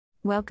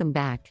Welcome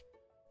back.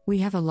 We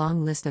have a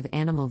long list of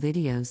animal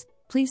videos,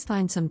 please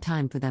find some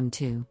time for them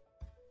too.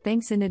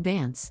 Thanks in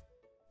advance.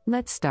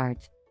 Let's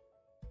start.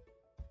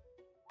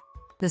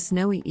 The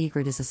snowy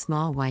egret is a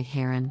small white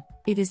heron.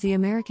 It is the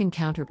American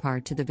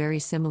counterpart to the very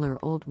similar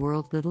Old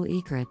World little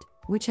egret,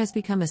 which has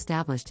become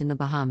established in the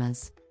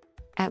Bahamas.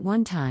 At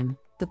one time,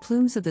 the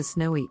plumes of the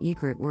snowy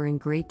egret were in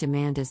great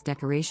demand as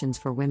decorations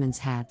for women's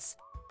hats.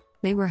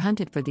 They were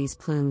hunted for these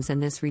plumes,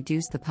 and this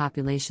reduced the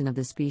population of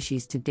the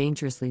species to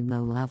dangerously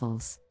low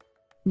levels.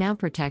 Now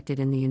protected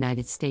in the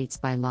United States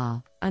by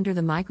law, under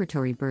the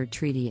Migratory Bird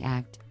Treaty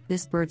Act,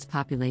 this bird's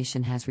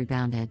population has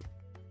rebounded.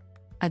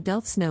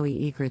 Adult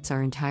snowy egrets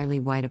are entirely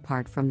white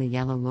apart from the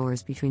yellow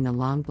lores between the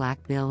long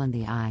black bill and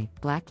the eye,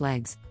 black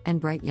legs,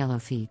 and bright yellow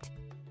feet.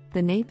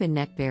 The nape and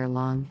neck bear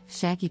long,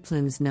 shaggy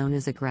plumes known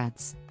as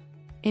egrets.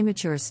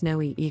 Immature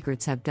snowy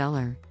egrets have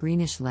duller,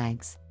 greenish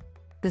legs.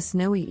 The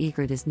snowy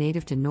egret is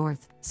native to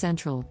North,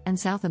 Central, and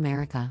South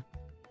America.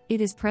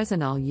 It is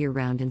present all year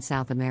round in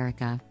South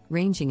America,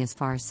 ranging as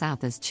far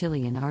south as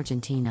Chile and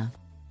Argentina.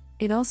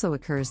 It also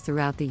occurs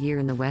throughout the year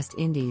in the West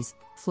Indies,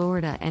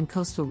 Florida, and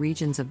coastal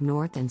regions of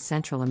North and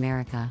Central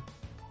America.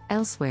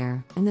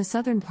 Elsewhere, in the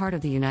southern part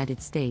of the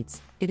United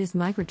States, it is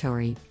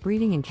migratory,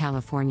 breeding in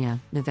California,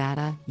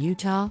 Nevada,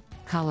 Utah,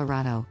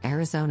 Colorado,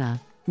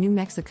 Arizona, New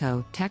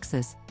Mexico,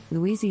 Texas,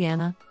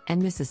 Louisiana,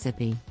 and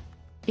Mississippi.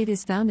 It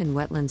is found in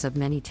wetlands of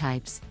many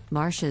types: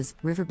 marshes,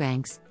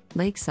 riverbanks,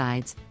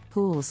 lakesides,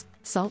 pools,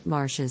 salt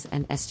marshes,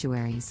 and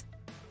estuaries.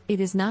 It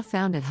is not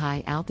found at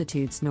high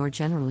altitudes nor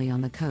generally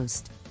on the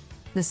coast.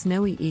 The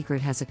snowy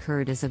egret has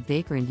occurred as a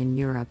vagrant in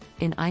Europe,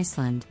 in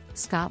Iceland,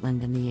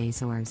 Scotland, and the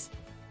Azores.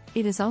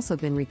 It has also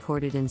been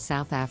recorded in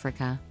South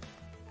Africa.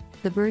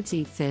 The birds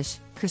eat fish,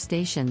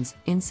 crustaceans,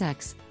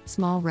 insects,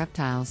 small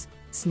reptiles,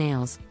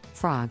 snails,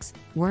 frogs,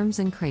 worms,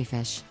 and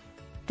crayfish.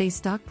 They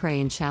stalk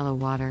prey in shallow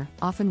water,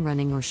 often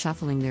running or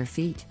shuffling their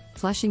feet,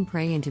 flushing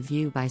prey into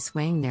view by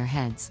swaying their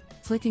heads,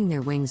 flicking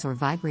their wings, or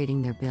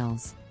vibrating their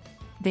bills.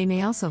 They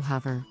may also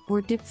hover,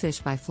 or dip fish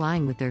by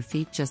flying with their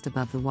feet just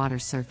above the water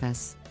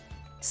surface.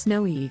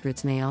 Snowy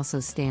egrets may also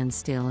stand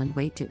still and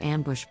wait to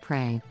ambush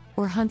prey,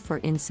 or hunt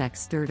for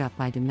insects stirred up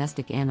by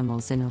domestic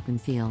animals in open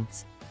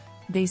fields.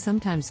 They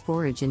sometimes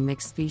forage in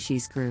mixed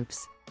species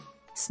groups.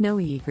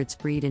 Snowy egrets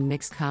breed in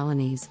mixed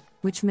colonies,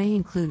 which may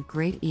include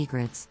great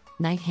egrets,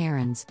 night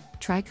herons,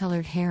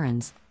 tricolored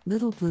herons,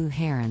 little blue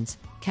herons,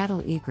 cattle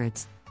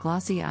egrets,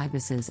 glossy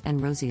ibises,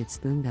 and roseate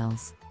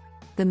spoonbills.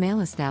 The male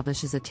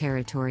establishes a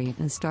territory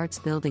and starts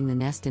building the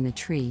nest in a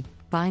tree,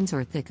 vines,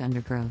 or thick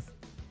undergrowth.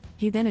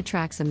 He then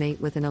attracts a mate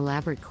with an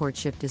elaborate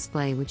courtship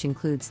display, which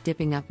includes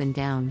dipping up and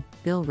down,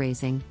 bill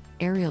raising,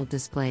 aerial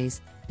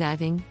displays,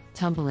 diving,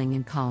 tumbling,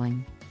 and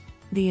calling.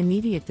 The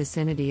immediate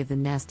vicinity of the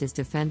nest is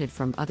defended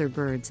from other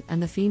birds, and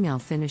the female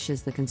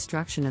finishes the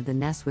construction of the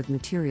nest with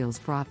materials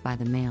brought by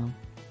the male.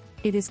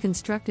 It is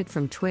constructed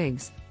from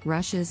twigs,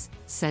 rushes,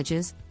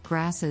 sedges,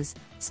 grasses,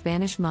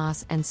 Spanish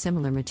moss, and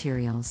similar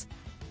materials.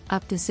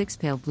 Up to 6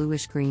 pale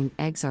bluish-green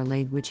eggs are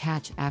laid, which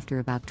hatch after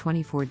about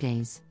 24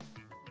 days.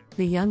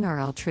 The young are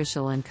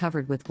altricial and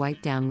covered with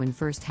white down when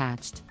first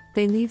hatched.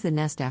 They leave the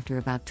nest after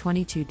about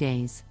 22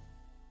 days.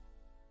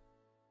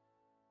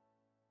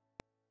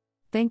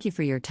 Thank you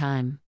for your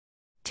time.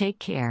 Take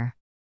care.